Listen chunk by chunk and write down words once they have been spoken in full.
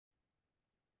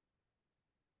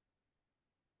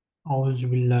أعوذ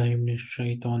بالله من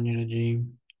الشيطان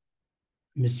الرجيم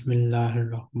بسم الله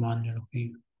الرحمن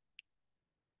الرحيم.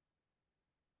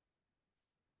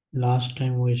 Last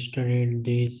time we studied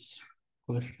these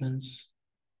questions.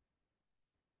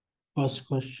 First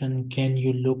question, can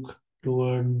you look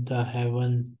toward the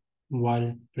heaven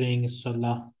while praying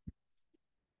Salah?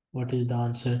 What is the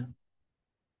answer?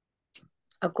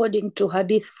 According to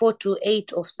Hadith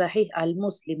 428 of Sahih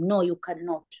al-Muslim, no, you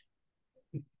cannot.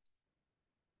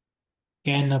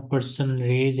 Can a person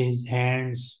raise his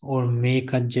hands or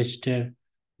make a gesture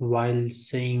while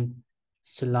saying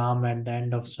Salam at the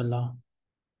end of Salah?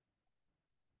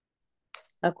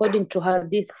 According to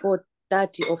Hadith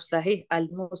 430 of Sahih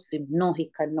al-Muslim, no, he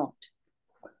cannot.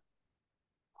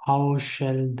 How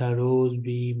shall the rows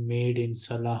be made in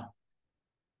Salah?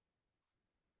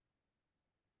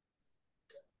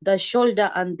 The shoulder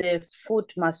and the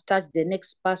foot must touch the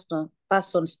next person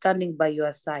standing by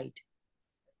your side.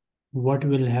 What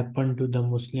will happen to the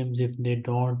Muslims if they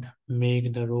don't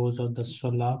make the rows of the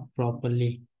Salah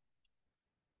properly?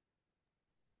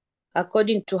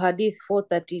 According to Hadith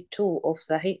 432 of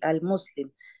Sahih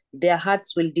al-Muslim, their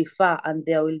hearts will differ and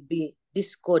there will be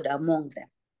discord among them.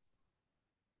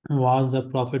 Was the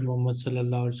Prophet Muhammad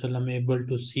able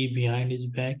to see behind his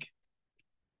back?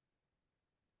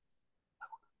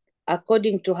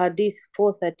 According to Hadith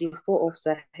 434 of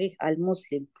Sahih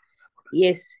al-Muslim,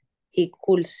 yes, he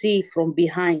could see from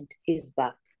behind his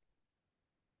back.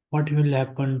 What will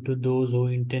happen to those who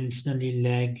intentionally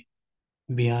lag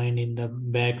behind in the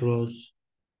back rows?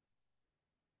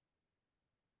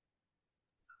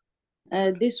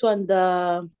 This one,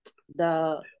 the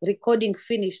recording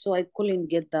finished, so I couldn't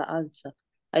get the answer.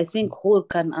 I think who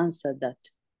can answer that?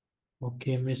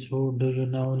 Okay, Miss Hu, do you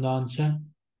know the answer?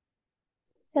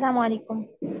 Assalamu alaikum.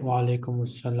 Wa alaikum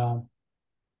assalam.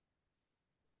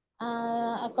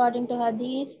 According to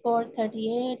Hadith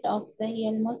 438 of Sahih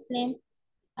al-Muslim,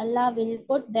 Allah will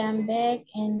put them back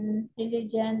in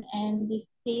religion and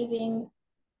receiving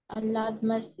Allah's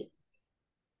mercy.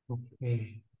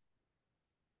 Okay.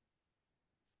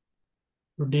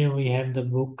 Today we have the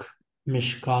book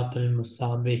Mishkat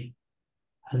al-Musabih,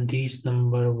 Hadith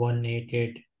number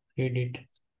 188. Read it.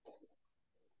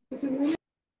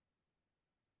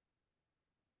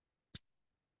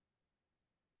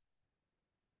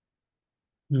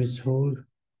 Miss Hoor,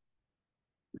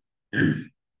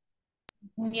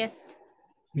 Yes.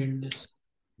 read this.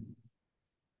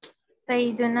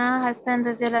 Sayyiduna Hassan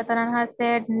Raziyallahu anha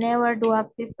said, never do a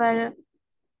people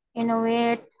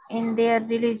innovate in their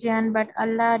religion, but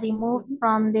Allah remove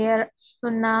from their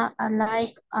sunnah a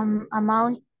like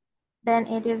amount, then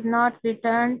it is not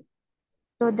returned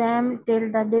to them till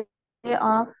the day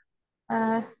of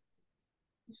uh,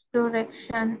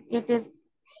 resurrection. It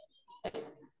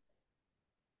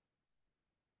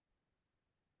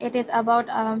is about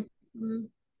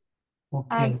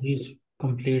Okay, this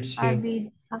completes here.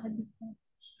 Abid.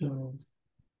 So,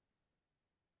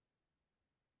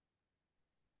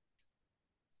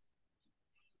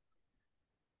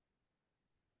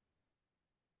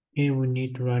 here we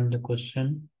need to write the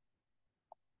question.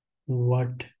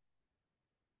 What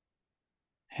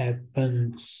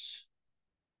happens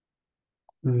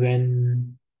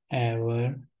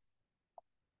whenever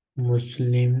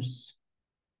Muslims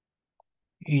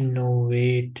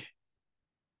innovate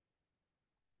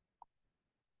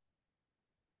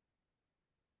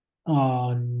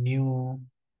a new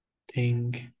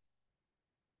thing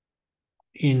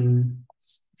in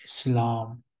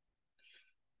Islam?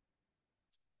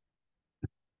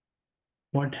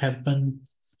 What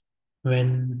happens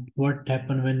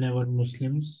whenever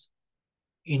Muslims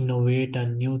innovate a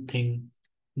new thing?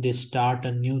 They start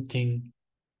a new thing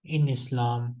in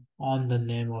Islam on the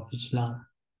name of Islam.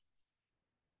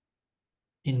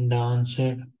 In the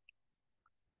answer,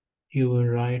 you will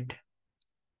write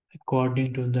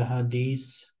according to the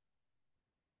Hadith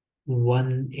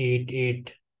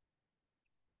 188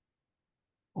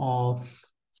 of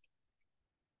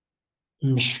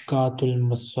Mishkatul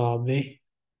Masabih,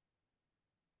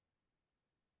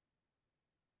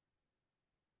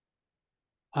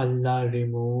 Allah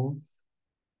remove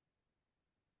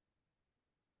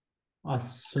a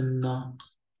sunnah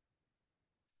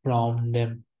from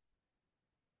them.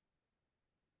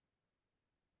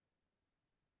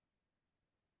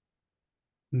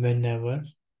 Whenever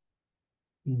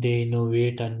they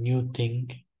innovate a new thing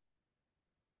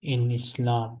in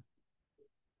Islam.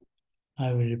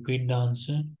 I will repeat the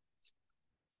answer.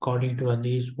 According to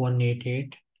Hadith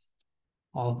 188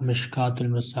 of Mishkatul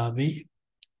Masabih,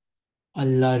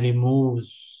 Allah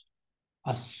removes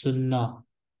a sunnah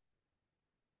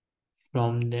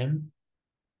from them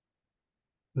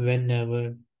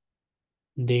whenever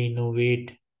they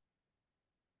innovate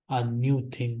a new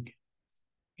thing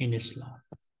in Islam?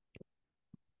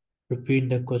 Repeat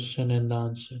the question and the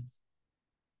answer.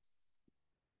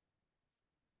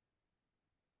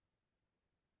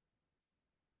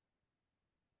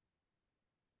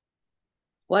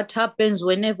 What happens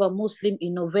whenever Muslim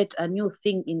innovate a new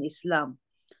thing in Islam?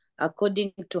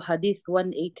 According to Hadith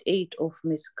 188 of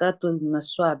Miskatul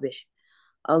Maswabih,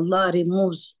 Allah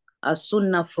removes a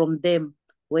sunnah from them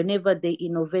whenever they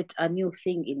innovate a new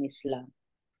thing in Islam.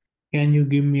 Can you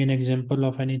give me an example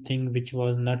of anything which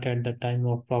was not at the time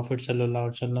of Prophet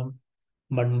ﷺ,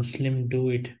 but Muslims do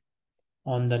it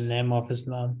on the name of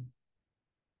Islam?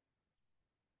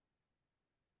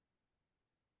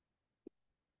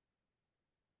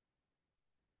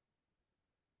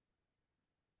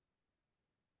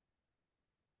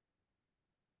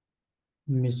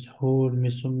 Miss Hoor,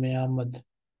 Miss Ahmad,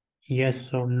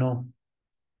 yes or no?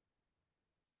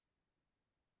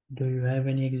 Do you have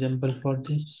any example for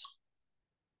this?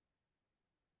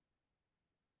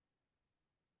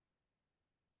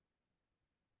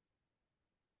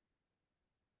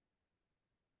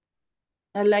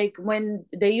 Like when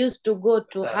they used to go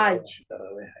to Hajj,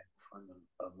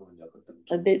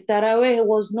 the Taraweh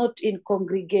was not in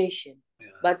congregation,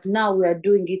 but now we are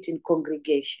doing it in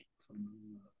congregation.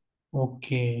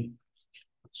 Okay,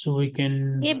 so we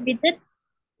can. ये बिदत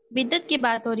बिदत की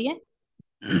बात हो रही है.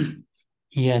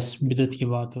 Yes, बिदत की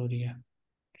बात हो रही है.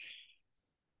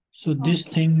 So this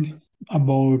Okay. thing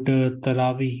about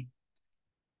Taraweeh,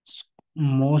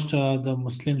 most of the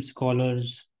Muslim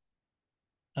scholars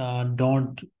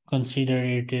don't consider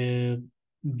it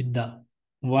bid'ah.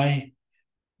 Why?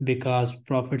 Because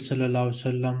Prophet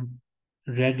ﷺ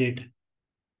read it,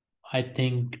 I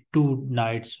think, 2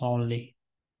 nights only,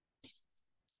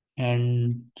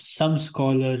 and some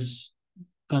scholars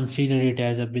consider it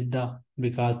as a bid'ah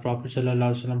because Prophet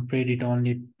ﷺ prayed it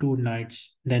only 2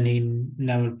 nights, then he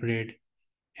never prayed,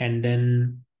 and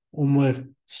then Umar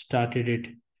started it,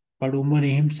 but Umar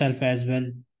himself as well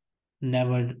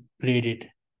never prayed it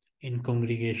in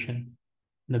congregation.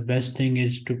 The best thing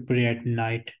is to pray at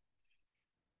night.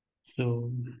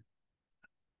 So,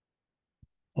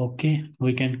 okay,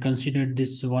 we can consider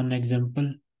this one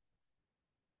example.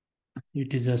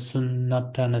 It is a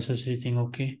sunnah, a necessary thing.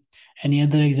 Okay. Any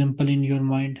other example in your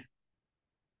mind?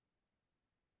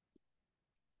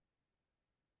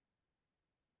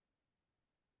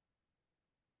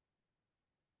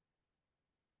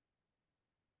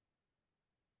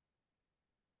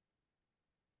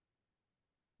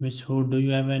 Miss Ho, do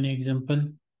you have any example?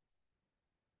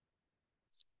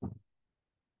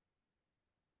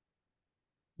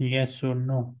 Yes or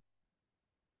no?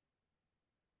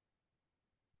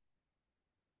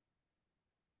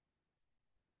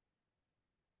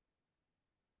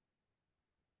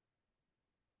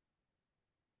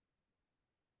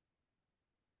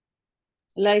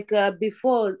 Like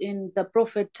before in the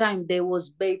Prophet time, there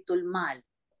was Baytul Mal.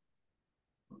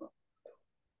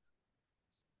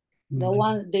 The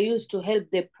one they used to help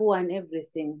the poor and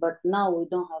everything, but now we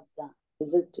don't have that.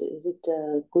 Is it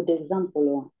a good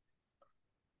example?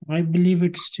 Or? I believe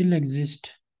it still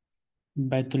exists.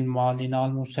 Baitul Mal in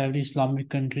almost every Islamic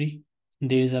country,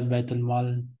 there is a Baitul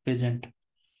Mal present,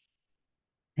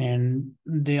 and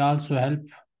they also help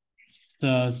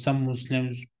some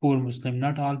Muslims, poor Muslim,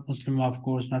 not all Muslim, of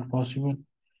course, not possible.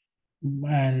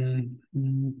 And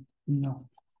no,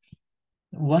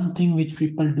 one thing which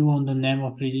people do on the name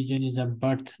of religion is a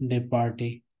birthday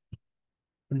party.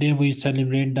 Today we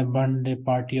celebrate the birthday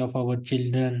party of our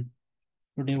children.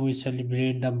 Today we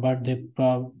celebrate the birthday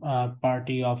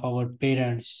party of our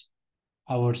parents,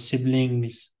 our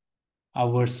siblings,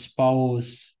 our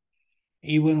spouse.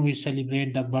 Even we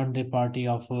celebrate the birthday party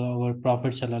of our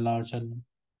Prophet Sallallahu Alaihi Wasallam.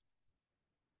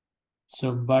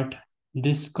 So, but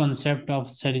this concept of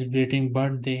celebrating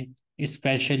birthday,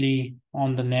 especially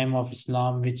on the name of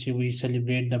Islam, which we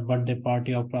celebrate the birthday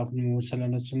party of Prophet Muhammad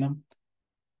Sallallahu Alaihi Wasallam,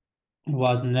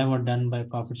 was never done by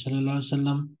Prophet Sallallahu Alaihi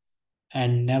Wasallam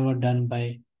and never done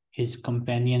by his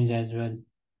companions as well.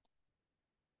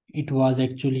 It was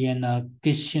actually a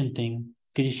Christian thing.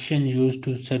 Christians used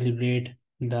to celebrate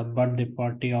the birthday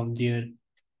party of their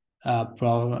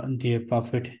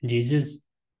prophet Jesus,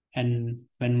 and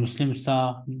when Muslims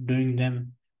saw doing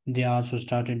them, they also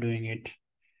started doing it.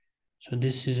 So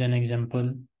this is an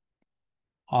example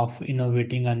of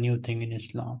innovating a new thing in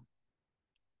Islam.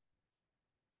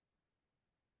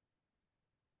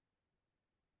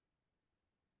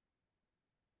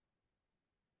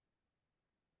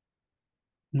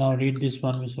 Now read this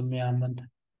one, Mr. Ahmad.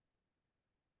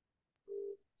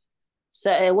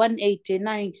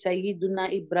 189,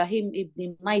 Sayyiduna Ibrahim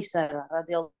ibn Maysara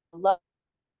radiallahu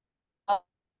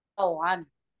anhu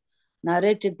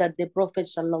narrated that the Prophet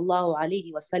sallallahu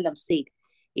alaihi wasallam said,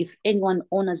 if anyone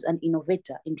honors an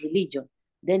innovator in religion,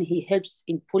 then he helps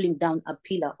in pulling down a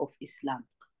pillar of Islam.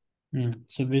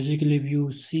 So basically, if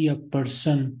you see a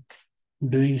person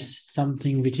doing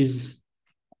something which is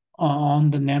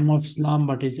on the name of Islam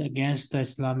but is against the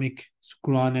Islamic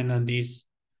Quran and Hadith,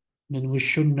 then we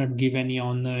should not give any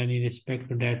honor, any respect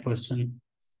to that person.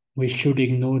 We should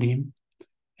ignore him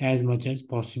as much as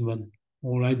possible,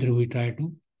 or either we try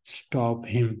to stop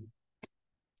him.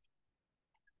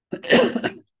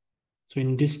 So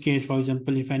in this case, for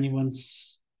example, if anyone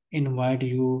invite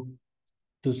you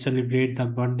to celebrate the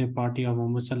birthday party of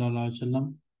Muhammad Sallallahu Alaihi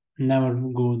Wasallam, never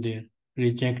go there.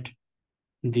 Reject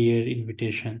their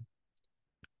invitation.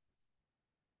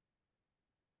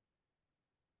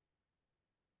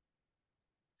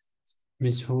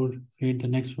 Miss Hood, read the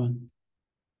next one.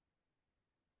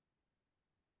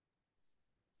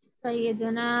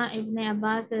 Sayyiduna Ibn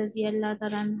Abbas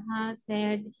anha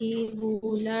said, he who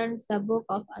learns the book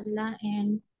of Allah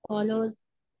and follows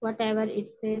whatever it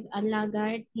says, Allah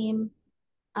guides him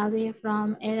away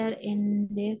from error in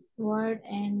this world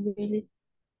and will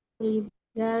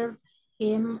preserve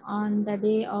him on the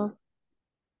day of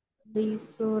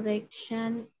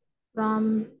resurrection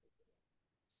from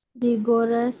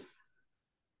rigorous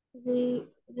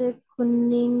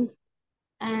reckoning.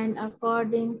 And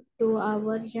according to our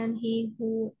version, he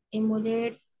who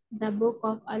emulates the book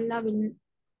of Allah will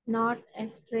not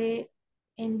astray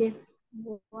in this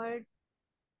world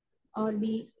or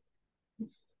be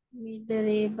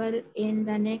miserable in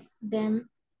the next. Then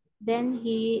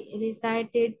he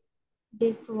recited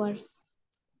this verse.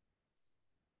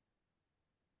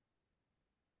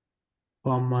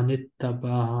 فَمَنِ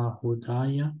اتَّبَعَ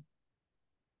هُدَايَ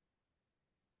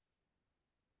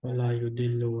وَلَا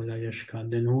يُضِلُّ وَلَا يَشْقَى.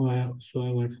 Then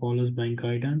whosoever follows my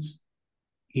guidance,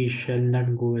 he shall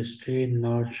not go astray,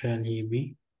 nor shall he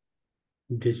be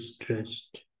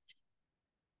distressed.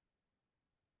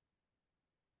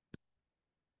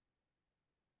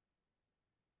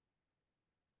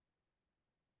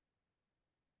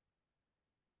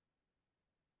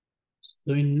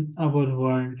 So in our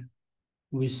world,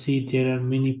 we see there are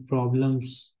many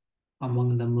problems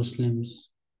among the Muslims.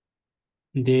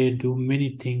 They do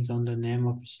many things on the name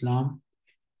of Islam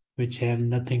which have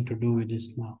nothing to do with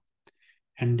Islam.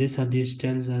 And this hadith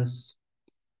tells us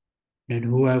that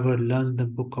whoever learns the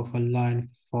book of Allah and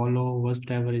follow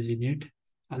whatever is in it,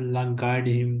 Allah guide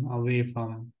him away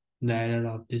from the error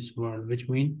of this world, which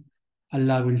means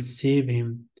Allah will save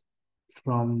him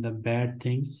from the bad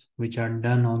things which are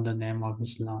done on the name of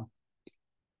Islam.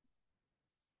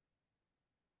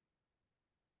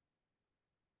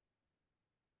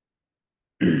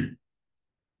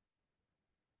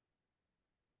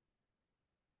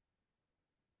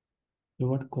 So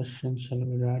what question shall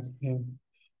we write here?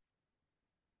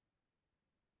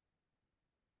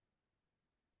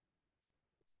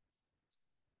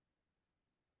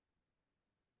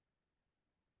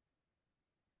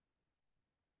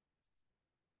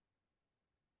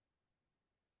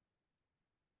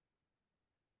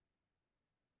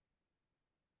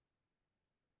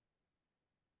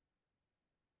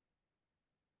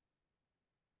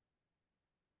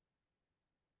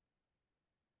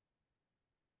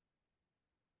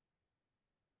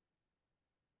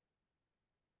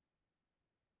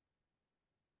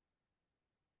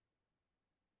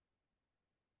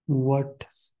 What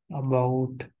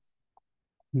about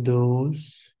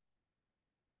those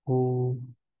who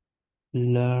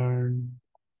learn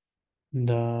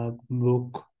the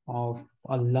book of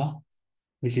Allah,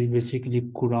 which is basically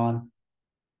Quran,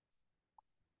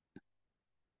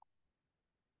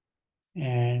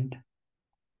 and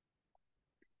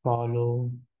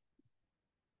follow?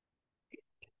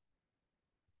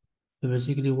 So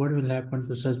basically, what will happen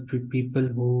to such people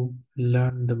who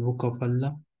learn the book of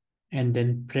Allah and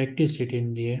then practice it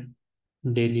in their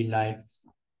daily life?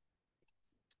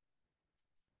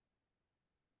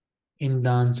 In the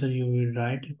answer, you will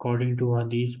write, according to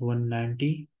Hadith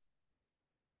 190,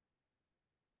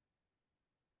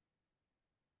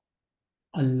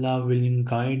 Allah will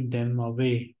guide them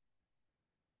away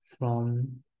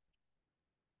from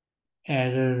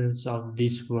errors of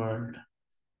this world,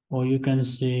 or you can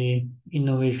say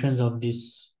innovations of the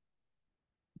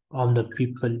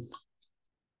people,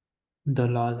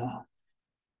 dalala.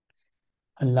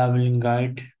 Allah will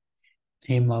guide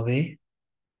him away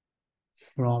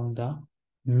from the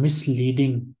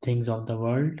misleading things of the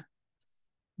world.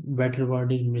 Better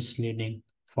word is misleading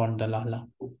for dalala.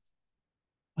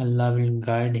 Allah will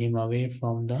guide him away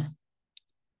from the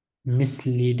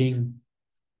misleading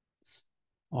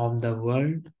of the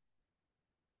world,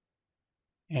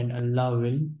 and Allah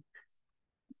will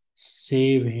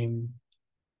save him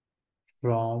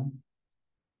from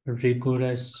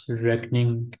rigorous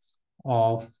reckoning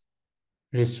of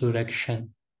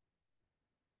resurrection.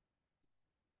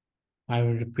 I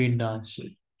will repeat the answer.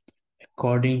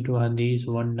 According to Hadith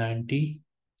 190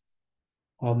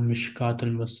 of Mishkat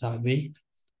al-Masabih,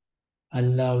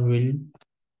 Allah will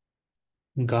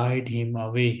guide him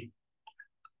away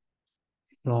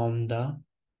from the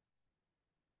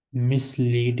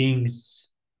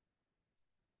misleadings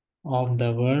of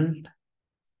the world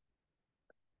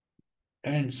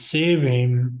and save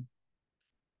him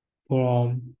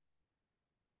from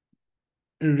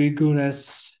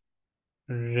rigorous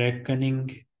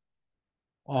reckoning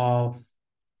of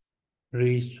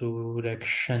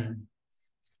resurrection.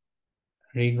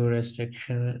 Rigorous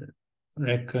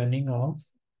reckoning of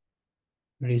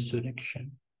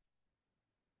resurrection.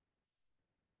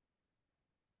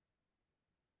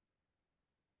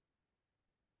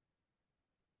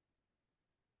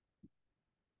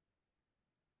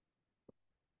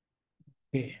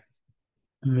 Okay.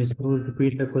 Miss, will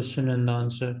repeat the question and the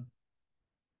answer.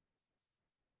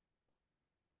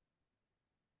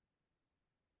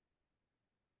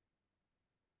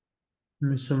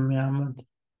 Miss Ahmad.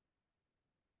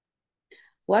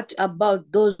 What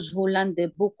about those who learn the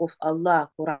book of Allah,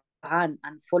 Quran,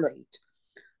 and follow it?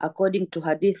 According to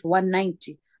Hadith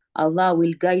 190, Allah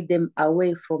will guide them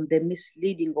away from the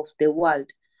misleading of the world,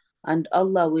 and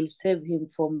Allah will save him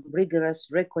from rigorous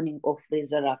reckoning of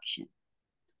resurrection.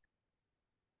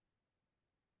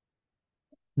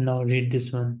 Now read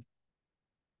this one.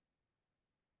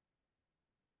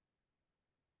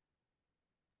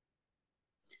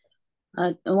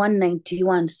 At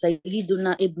 191,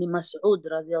 Sayyiduna Ibn Mas'ud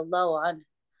radiallahu anhu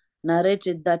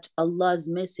narrated that Allah's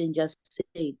messenger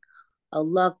said,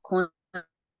 Allah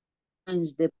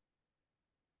coins the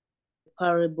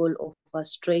parable of a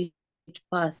straight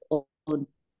path on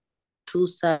two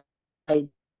sides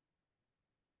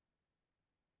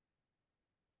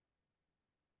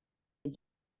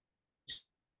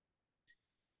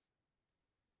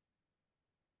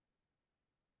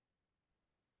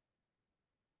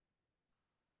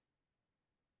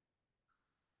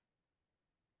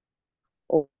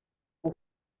of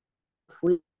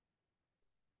which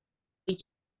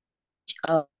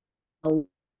are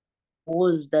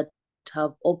walls that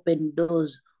have open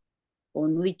doors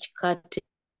on which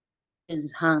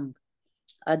curtains hang.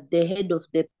 At the head of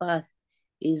the path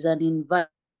is an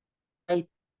inviter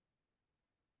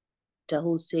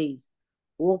who says,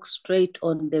 walk straight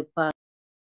on the path.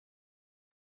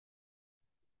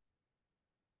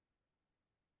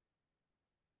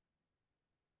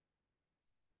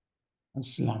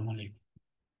 Assalamu alaikum.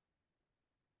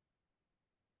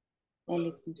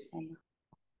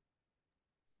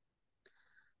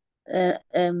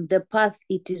 The path,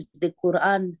 it is the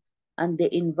Quran, and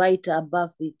the inviter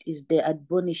above it is the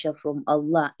admonisher from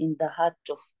Allah in the heart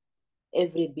of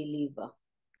every believer.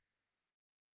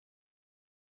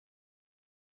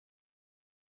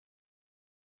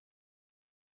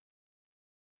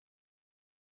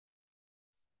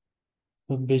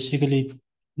 So basically,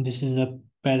 this is a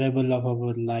parable of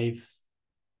our life.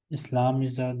 Islam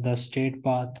is the straight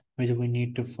path which we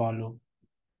need to follow,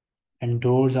 and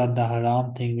doors are the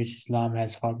haram thing which Islam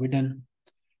has forbidden.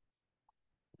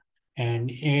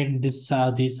 And this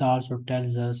also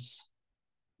tells us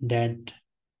that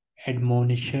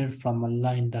admonisher from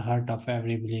Allah in the heart of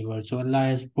every believer. So Allah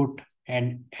has put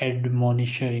an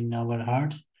admonisher in our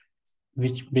hearts,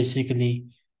 which basically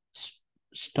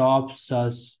stops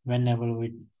us whenever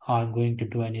we are going to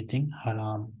do anything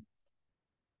haram,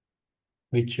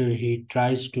 which he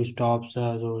tries to stop us,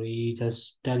 or he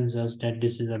just tells us that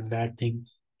this is a bad thing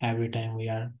every time we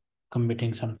are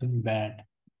committing something bad.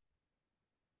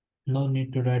 No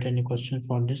need to write any question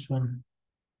for this one.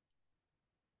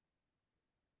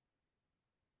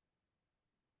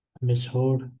 Miss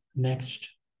Horde,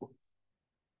 next.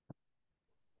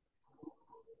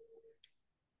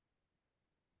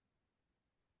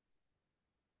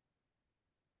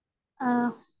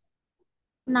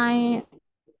 Nine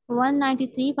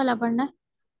 193 वाला पढ़ना है.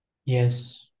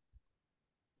 Yes.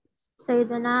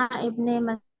 Sayyidina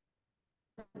Ibn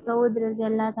Mas'ud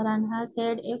Raziyallahu Ta'ala anha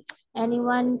said, if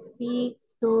anyone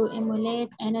seeks to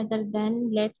emulate another, then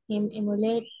let him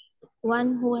emulate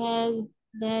one who has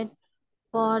dead,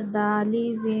 for the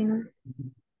living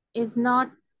is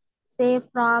not safe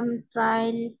from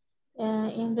trial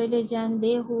in religion.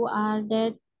 They who are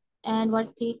dead and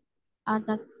worthy are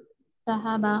the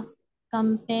Sahaba.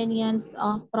 companions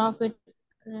of Prophet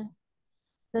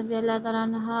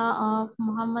of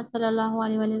Muhammad sallallahu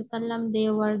alaihi wasallam. They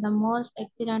were the most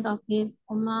excellent of his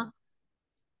ummah,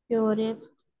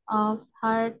 purest of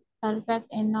heart, perfect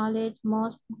in knowledge,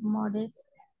 most modest.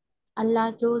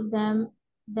 Allah chose them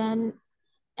then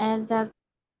as a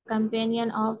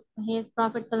companion of his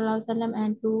Prophet ﷺ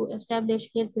and to establish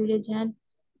his religion.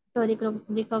 So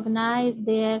recognize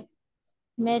their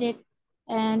merit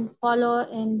and follow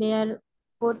in their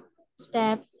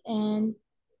footsteps and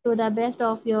to the best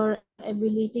of your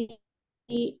ability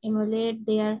emulate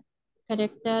their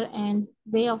character and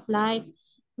way of life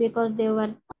because they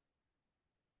were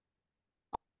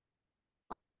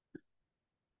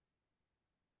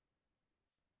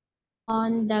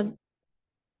on the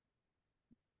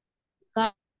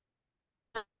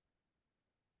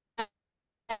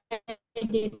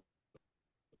guided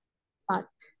path.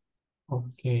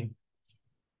 Okay.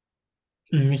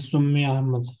 Miss Ummi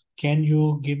Ahmad, can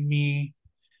you give me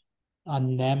a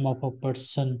name of a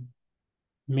person,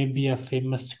 maybe a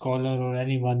famous scholar or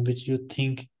anyone which you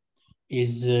think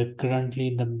is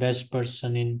currently the best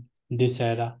person in this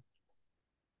era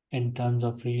in terms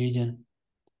of religion?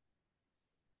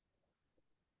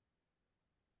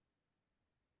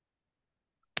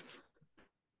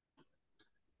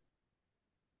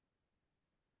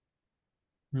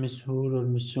 Miss Hoor or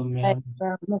Miss Ummi Like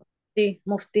Ahmad?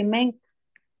 Mufti Menk.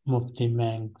 Mufti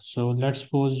Menk. So let's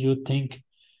suppose you think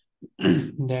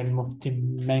that Mufti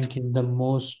Menk is the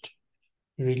most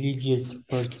religious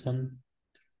person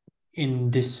in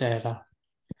this era.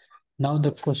 Now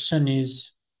the question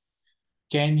is,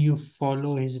 can you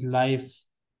follow his life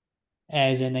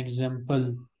as an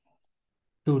example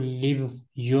to live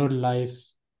your life?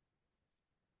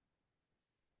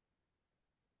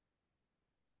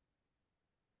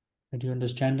 Do you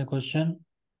understand the question?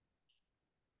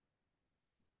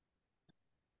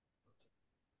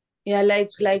 Yeah, like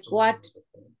what?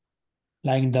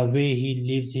 Like the way he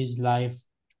lives his life,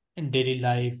 daily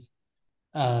life,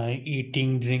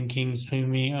 eating, drinking,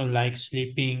 swimming, or like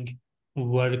sleeping,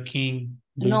 working,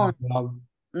 No, doing job.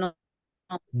 no,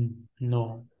 no.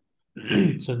 No.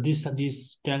 So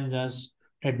this tells us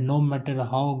that no matter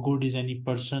how good is any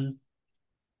person,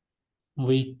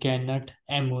 we cannot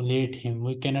emulate him.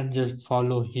 We cannot just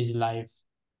follow his life.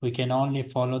 We can only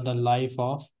follow the life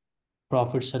of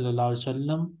Prophet Sallallahu Alaihi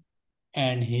Wasallam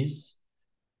and his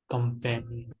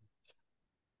companion.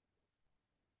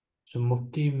 So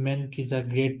Mufti Menk is a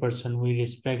great person. We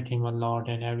respect him a lot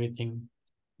and everything.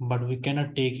 But we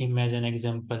cannot take him as an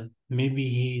example. Maybe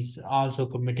he is also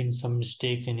committing some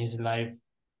mistakes in his life.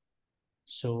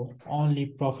 So only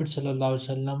Prophet Sallallahu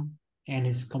Alaihi Wasallam and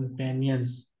his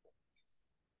companions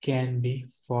can be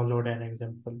followed an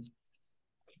example.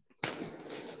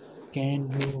 Can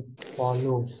you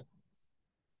follow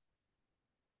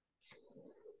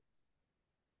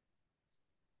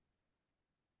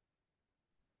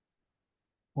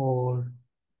or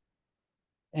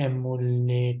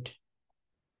emulate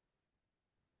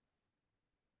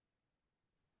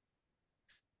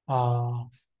a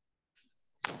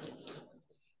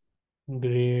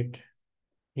great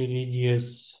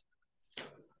religious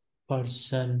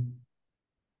person?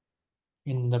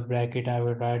 In the bracket I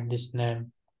will write this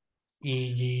name,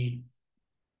 e.g.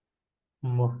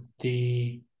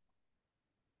 Mufti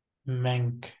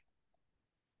Menk.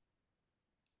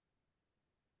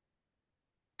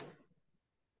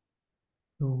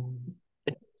 To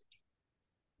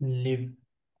live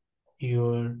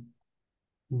your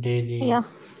daily Yeah.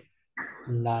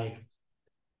 life?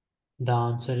 The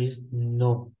answer is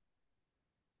no.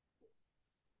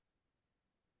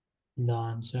 The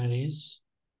answer is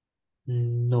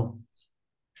no.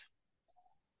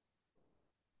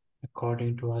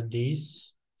 According to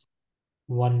Hadith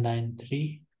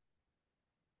 193,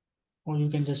 or you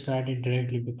can just write it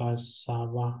directly because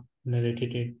Sahaba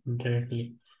narrated it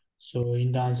directly. So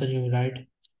in the answer you write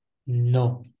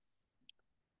no.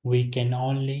 We can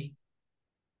only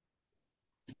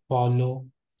follow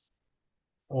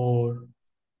or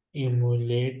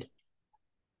emulate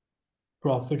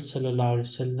Prophet Sallallahu Alaihi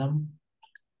Wasallam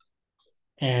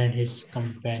and his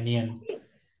companion.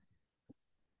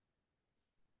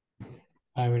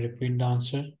 I will repeat the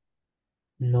answer.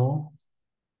 No,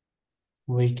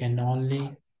 we can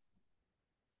only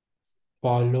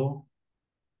follow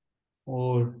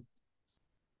or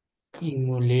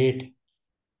emulate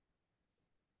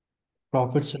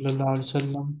Prophet Sallallahu Alaihi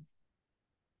Wasallam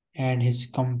and his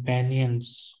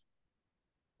companions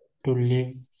to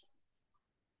live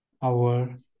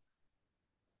our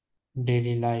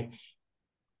daily life.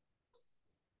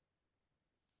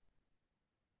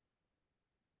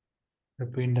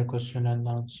 Repeat the question and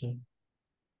answer.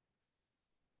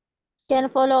 Can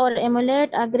follow or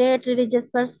emulate a great religious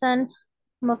person,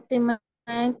 Mufti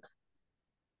Menk,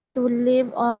 to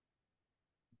live or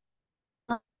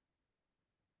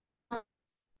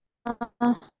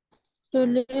to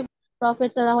live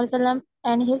Prophet Sallallahu Alaihi Wasallam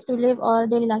and his to live our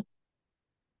daily life.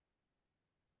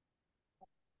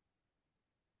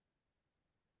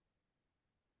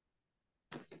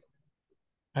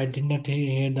 I did not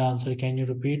hear the answer. Can you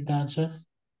repeat the answer?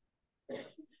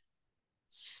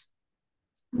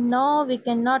 No, we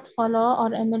cannot follow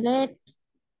or emulate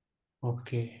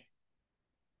Okay.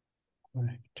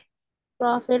 Correct.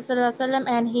 Prophet Sallallahu Alaihi Wasallam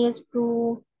and his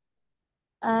to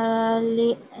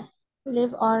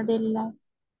live our daily life.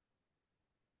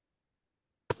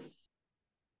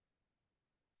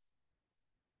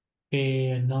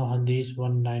 Okay, now Hadith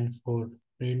 194.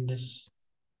 Read this.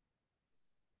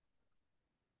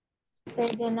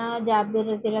 Sayyidina Jabir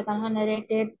radhiyallahu anhu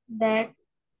narrated that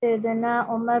Sayyidina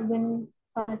Umar bin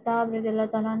Khattab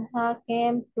radhiyallahu anhu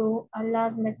came to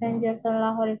Allah's Messenger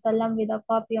sallallahu alaihi wasallam with a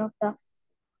copy of the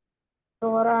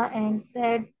Torah and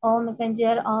said, O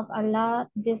Messenger of Allah,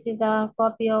 this is a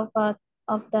copy of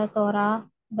the Torah.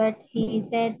 But he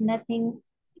said nothing.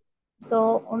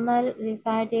 So Umar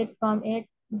recited from it.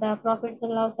 The Prophet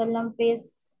sallallahu alaihi wasallam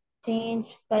face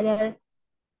changed color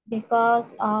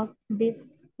because of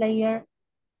displeasure.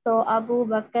 So Abu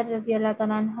Bakr radhiyallahu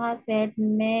anha said,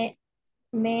 may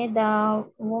the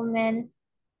woman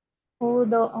who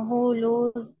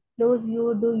lose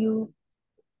you, do you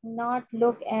not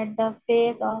look at the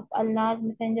face of Allah's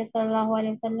Messenger sallallahu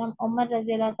alaihi wasallam? Umar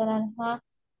radhiyallahu anha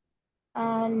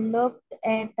looked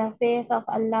at the face of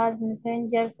Allah's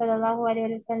Messenger sallallahu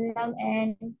alaihi wasallam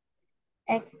and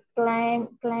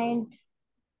exclaimed,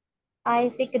 I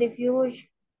seek refuge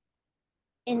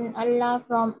in Allah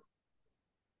from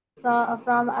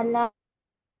Allah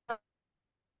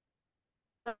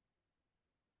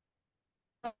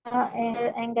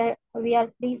and anger. We are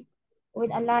pleased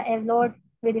with Allah as Lord,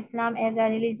 with Islam as a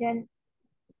religion,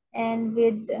 and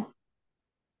with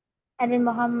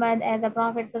Muhammad as a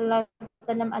Prophet sallallahu alaihi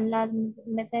wasallam. Allah's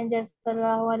Messenger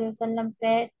sallallahu alaihi wasallam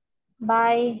said,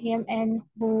 by him and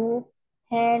who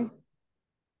had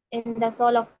in the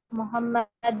soul of Muhammad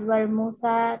were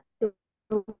Musa to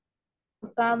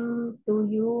come to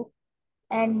you,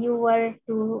 and you were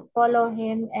to follow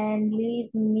him and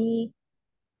leave me,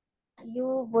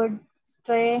 you would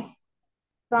stray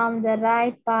from the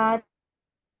right path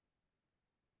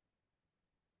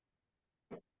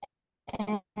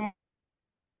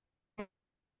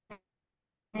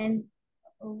and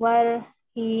were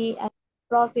he a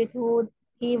prophethood,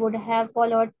 he would have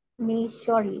followed me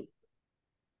surely.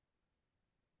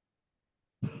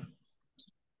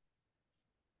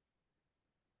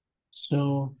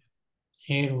 So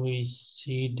here we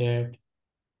see that.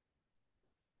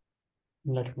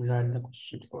 Let me write the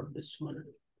question for this one.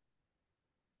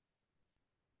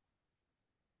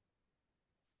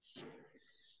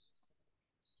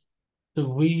 So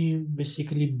we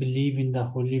basically believe in the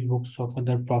holy books of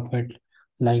other prophet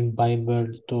like Bible,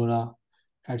 Torah,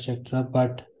 etc.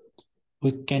 But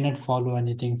we cannot follow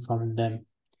anything from them.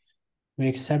 We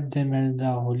accept them as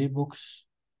the holy books,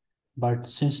 but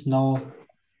since now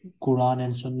Quran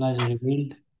and Sunnah is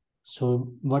revealed,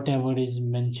 so whatever is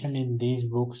mentioned in these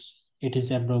books, it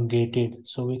is abrogated.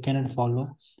 So we cannot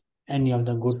follow any of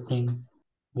the good thing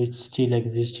which still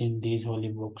exist in these holy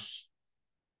books.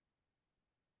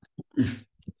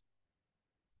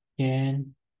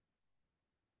 Can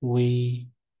we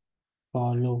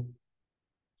follow?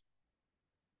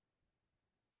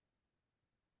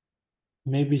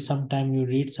 Maybe sometime you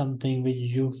read something which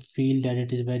you feel that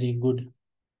it is very good,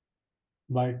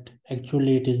 but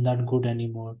actually it is not good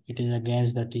anymore. It is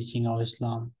against the teaching of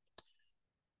Islam.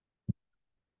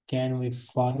 Can we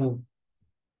follow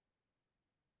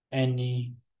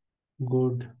any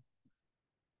good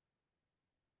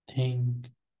thing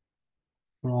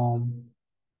from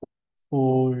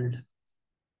old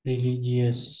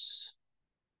religious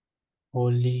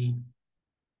holy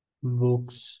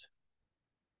books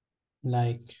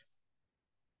like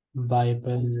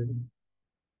Bible,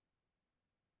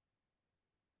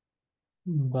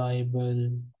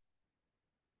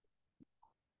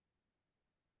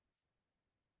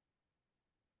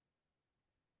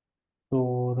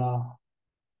 Torah,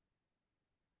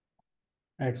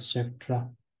 etc.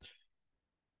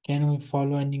 Can we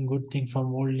follow any good thing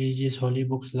from old religious holy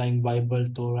books like Bible,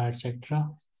 Torah, etc.?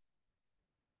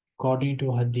 According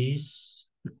to Hadith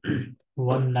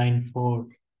 194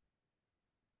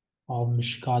 of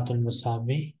Mishkat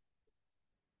al-Masabi,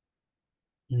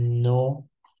 no,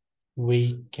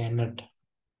 we cannot.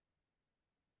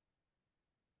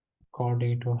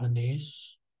 according to Hadith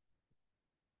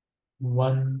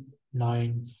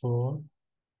 194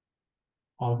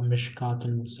 of Mishkat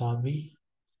al-Musabi,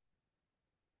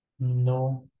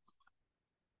 no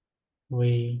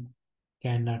way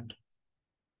cannot.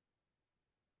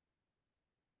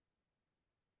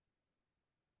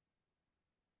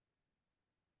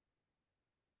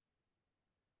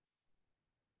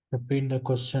 Repeat the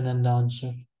question and the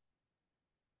answer.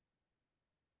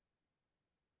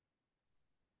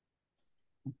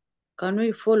 Can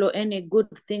we follow any good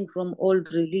thing from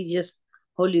old religious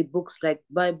holy books like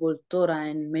Bible, Torah,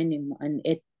 and many and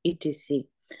etc.?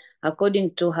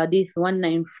 According to Hadith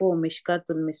 194,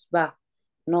 Mishkatul Misbah,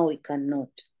 no, we cannot.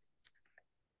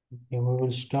 Okay, we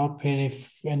will stop here.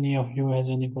 If any of you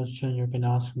has any question, you can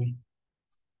ask me.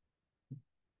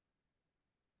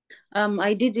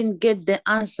 I didn't get the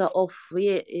answer of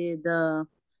the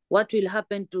what will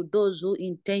happen to those who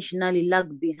intentionally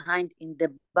lag behind in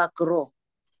the back row.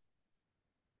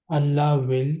 Allah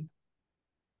will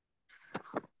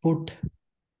put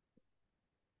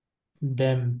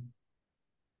them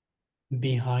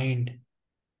behind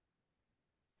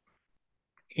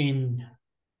in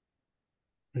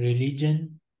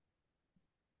religion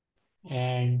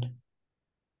and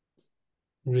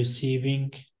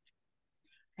receiving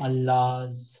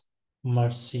Allah's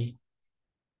mercy.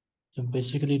 So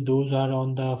basically, those are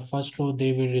on the first row,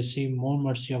 they will receive more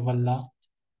mercy of Allah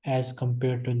as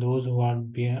compared to those who are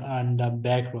on the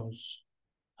back rows.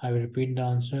 I will repeat the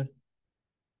answer.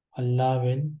 Allah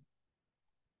will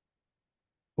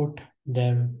put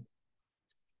them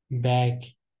back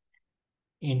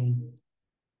in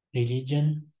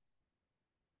religion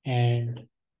and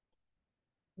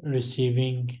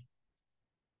receiving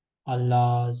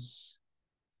Allah's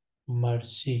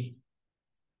mercy.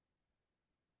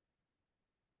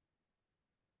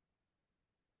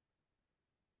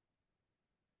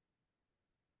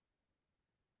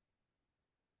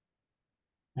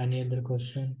 Any other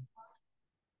question?